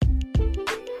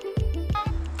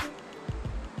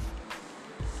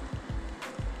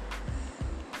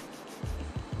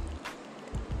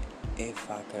if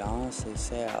I could honestly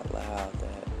say out loud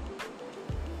that,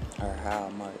 or how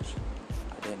much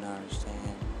I didn't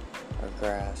understand or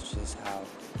grasp just how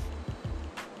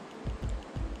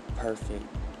perfect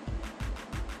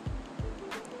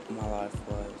my life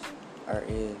was, or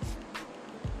is,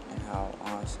 and how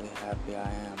honestly happy I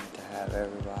am to have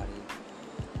everybody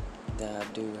that I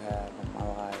do have in my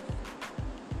life,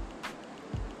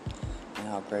 and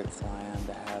how grateful I am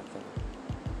to have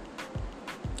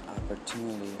the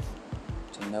opportunity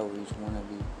to know each one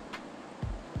of you,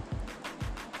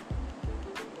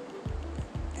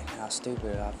 and how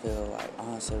stupid I feel, like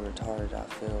honestly retarded I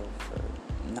feel for,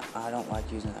 I don't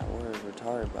like using that word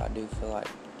retarded, but I do feel like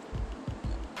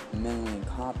mentally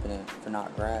incompetent for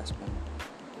not grasping